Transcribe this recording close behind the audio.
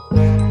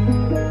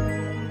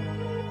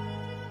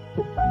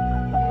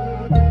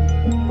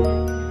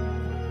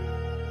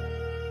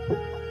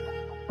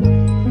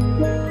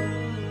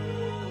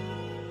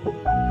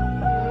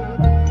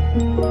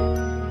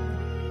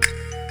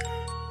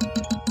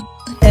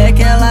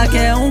Ela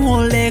quer um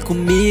rolê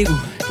comigo,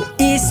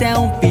 isso é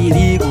um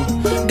perigo.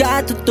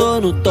 Gato,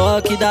 tô no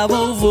toque da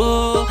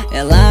Volvo.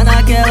 Ela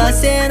naquela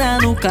cena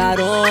no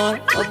carona,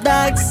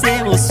 toda que se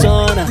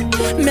emociona.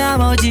 Minha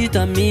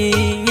maldita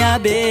minha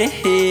B.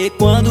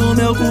 Quando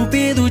meu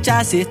cupido te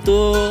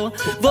acertou,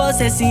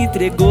 você se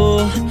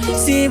entregou,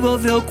 se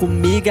envolveu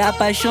comigo,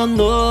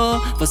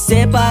 apaixonou.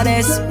 Você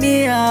parece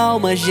minha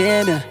alma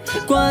gêmea.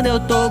 Quando eu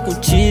tô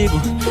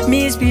contigo,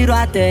 me inspiro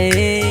até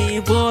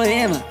em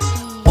poema.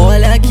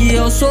 Olha que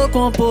eu sou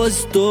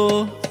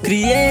compositor,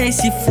 criei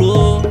esse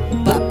flow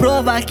pra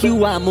provar que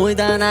o amor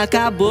ainda não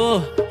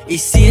acabou. E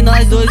se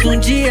nós dois um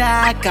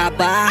dia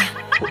acabar,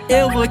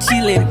 eu vou te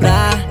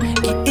lembrar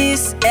que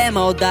isso é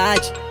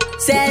maldade,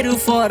 sério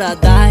fora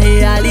da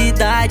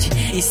realidade.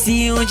 E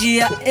se um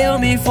dia eu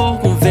me for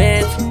com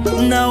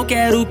vento, não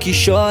quero que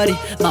chore,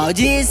 mal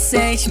de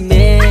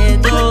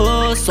sentimento.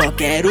 Só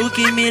quero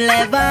que me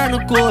leva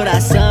no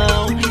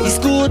coração.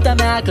 Escuta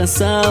minha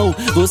canção,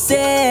 você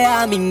é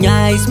a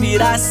minha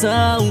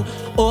inspiração.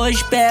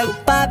 Hoje pego o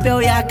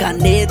papel e a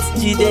caneta,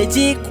 te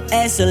dedico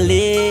essa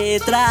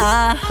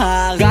letra.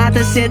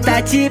 Gata, cê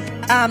tá tipo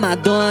a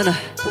Madonna,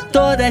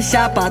 toda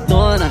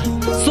chapadona,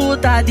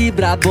 surta de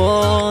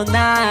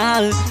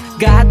brabona.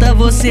 Gata,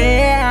 você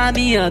é a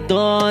minha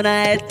dona,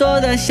 é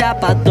toda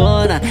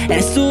chapadona,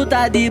 é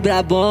surta de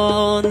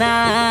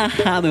brabona.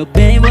 Meu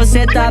bem,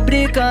 você tá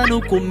brincando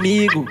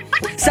comigo,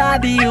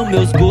 sabe os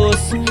meus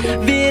gostos,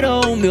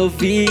 virou o meu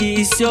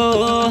vício.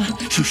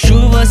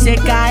 Chuchu, você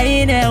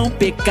cair é um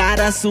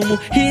pecado, assumo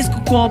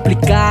risco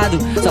complicado,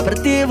 só pra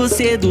ter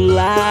você do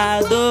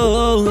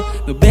lado.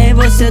 Meu bem,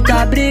 você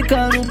tá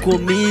brincando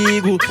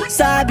comigo,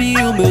 sabe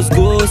os meus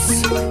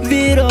gostos,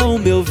 virou o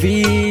meu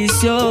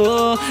vício.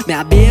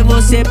 Minha B,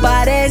 você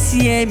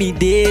parece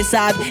MD,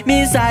 sabe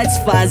me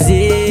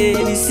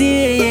satisfazer,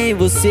 viciei em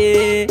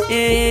você.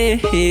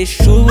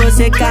 Chu,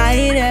 você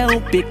cair é um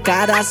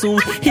pecado, assumo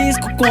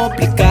risco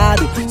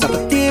complicado, só pra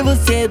ter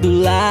você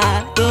do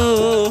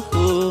lado.